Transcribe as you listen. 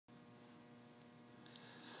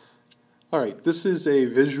Alright, this is a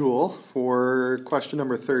visual for question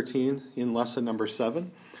number 13 in lesson number 7.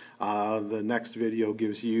 The next video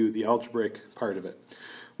gives you the algebraic part of it.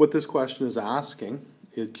 What this question is asking,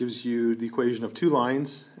 it gives you the equation of two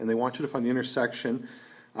lines, and they want you to find the intersection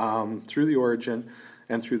through the origin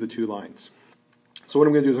and through the two lines. So what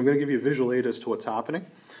I'm going to do is I'm going to give you a visual aid as to what's happening.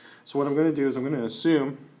 So what I'm going to do is I'm going to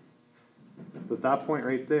assume that that point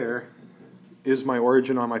right there is my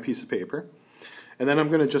origin on my piece of paper. And then I'm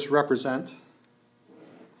going to just represent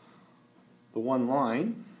the one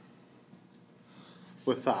line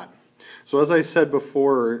with that. So as I said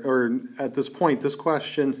before, or at this point, this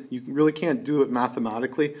question, you really can't do it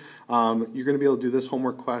mathematically. You're going to be able to do this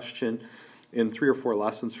homework question in 3 or 4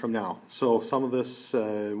 lessons from now. So some of this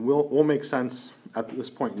won't make sense at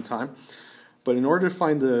this point in time. But in order to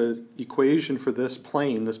find the equation for this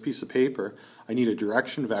plane, this piece of paper, I need a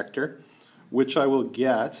direction vector, which I will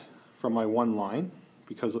get from my one line,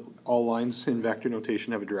 because all lines in vector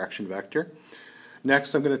notation have a direction vector.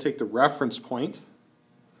 Next, I'm going to take the reference point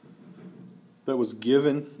that was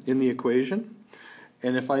given in the equation,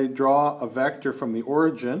 and if I draw a vector from the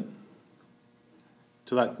origin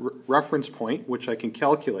to that reference point, which I can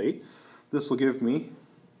calculate, this will give me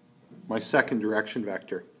my second direction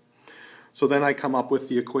vector. So then I come up with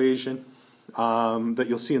the equation that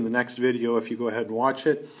you'll see in the next video if you go ahead and watch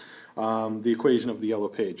it, the equation of the yellow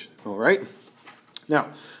page. All right? Now,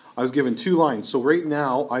 I was given two lines, so right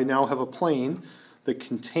now I now have a plane that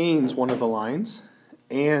contains one of the lines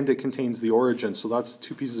and it contains the origin, so that's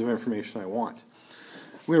 2 pieces of information I want.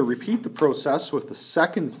 I'm going to repeat the process with the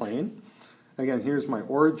second plane. Again, here's my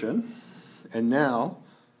origin, and now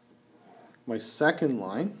my second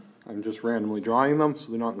line, I'm just randomly drawing them so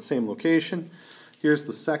they're not in the same location. Here's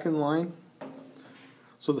the second line.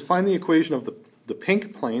 So to find the equation of the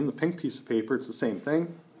pink plane, the pink piece of paper, it's the same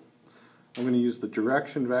thing. I'm going to use the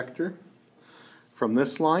direction vector from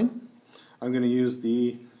this line. I'm going to use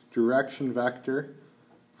the direction vector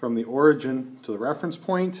from the origin to the reference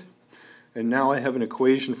point. And now I have an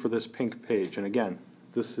equation for this pink page. And again,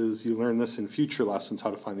 this is, you learn this in future lessons,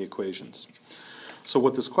 how to find the equations. So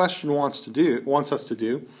what this question wants us to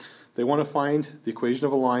do, they want to find the equation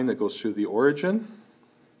of a line that goes through the origin,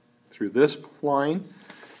 through this line,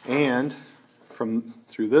 and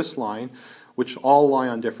through this line, which all lie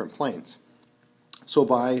on different planes. So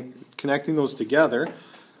by connecting those together,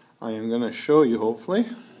 I am going to show you, hopefully,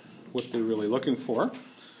 what they're really looking for.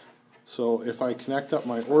 So if I connect up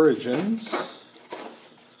my origins,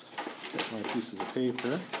 get my pieces of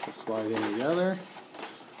paper to slide in together.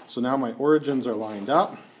 So now my origins are lined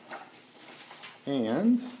up,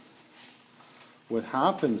 and what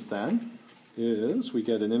happens then is we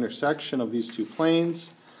get an intersection of these two planes.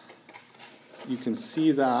 You can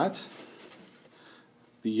see that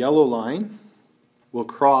the yellow line will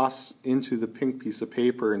cross into the pink piece of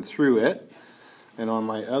paper and through it, and on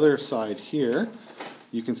my other side here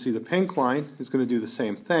you can see the pink line is going to do the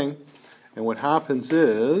same thing, and what happens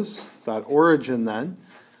is that origin then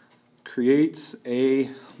creates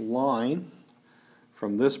a line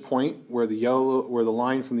from this point where the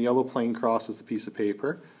line from the yellow plane crosses the piece of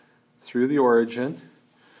paper, through the origin,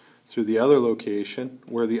 through the other location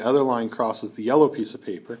where the other line crosses the yellow piece of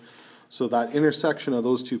paper. So that intersection of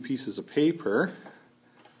those two pieces of paper,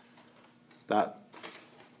 that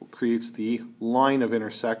creates the line of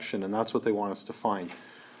intersection, and that's what they want us to find.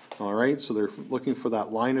 Alright, so they're looking for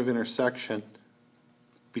that line of intersection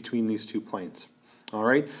between these two planes.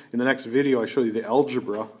 Alright, in the next video I show you the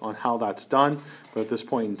algebra on how that's done, but at this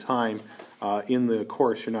point in time in the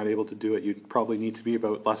course you're not able to do it. You'd probably need to be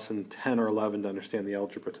about lesson 10 or 11 to understand the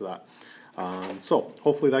algebra to that. So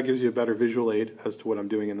hopefully that gives you a better visual aid as to what I'm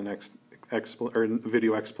doing in the next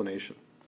video explanation.